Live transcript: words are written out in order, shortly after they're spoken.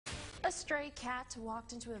A stray cat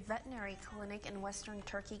walked into a veterinary clinic in Western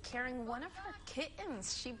Turkey carrying one of her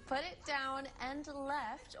kittens. She put it down and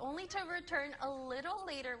left, only to return a little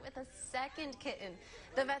later with a second kitten.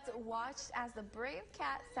 The vets watched as the brave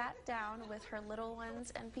cat sat down with her little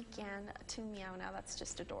ones and began to meow. Now that's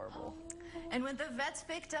just adorable. And when the vets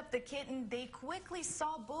picked up the kitten, they quickly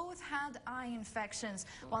saw both had eye infections.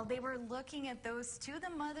 While they were looking at those two,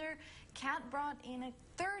 the mother cat brought in a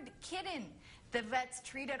third kitten. The vets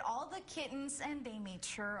treated all the kittens and they made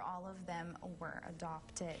sure all of them were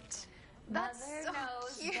adopted. That's Mother so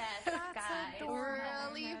knows cute. best, That's guys.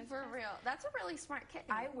 really, for real. That's a really smart kitten.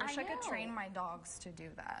 I wish I could know. train my dogs to do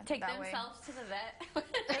that. Take that themselves to the vet.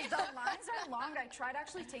 Because the lines are long. I tried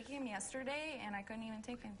actually taking him yesterday, and I couldn't even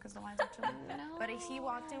take him because the lines are too long. No. But if he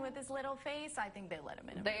walked in with his little face, I think they let him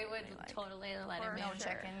in. They would totally let him in. No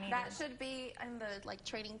check-in needed. That should be in the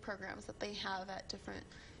training programs that they have at different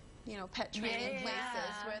pet training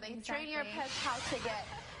places where they train your pets how to get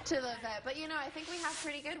to the vet. But I think we have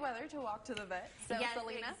pretty good weather to walk to the vet. So, yes,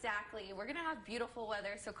 Selena? exactly. We're going to have beautiful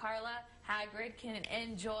weather, so Carla, Hagrid can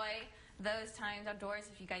enjoy those times outdoors.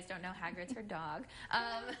 If you guys don't know, Hagrid's her dog.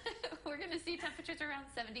 We're going to see temperatures around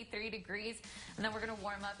 73 degrees, and then we're going to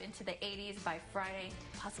warm up into the 80s by Friday,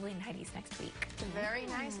 possibly 90s next week. Very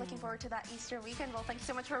nice. Looking forward to that Easter weekend. Well, thanks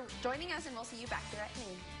so much for joining us, and we'll see you back here at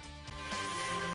noon.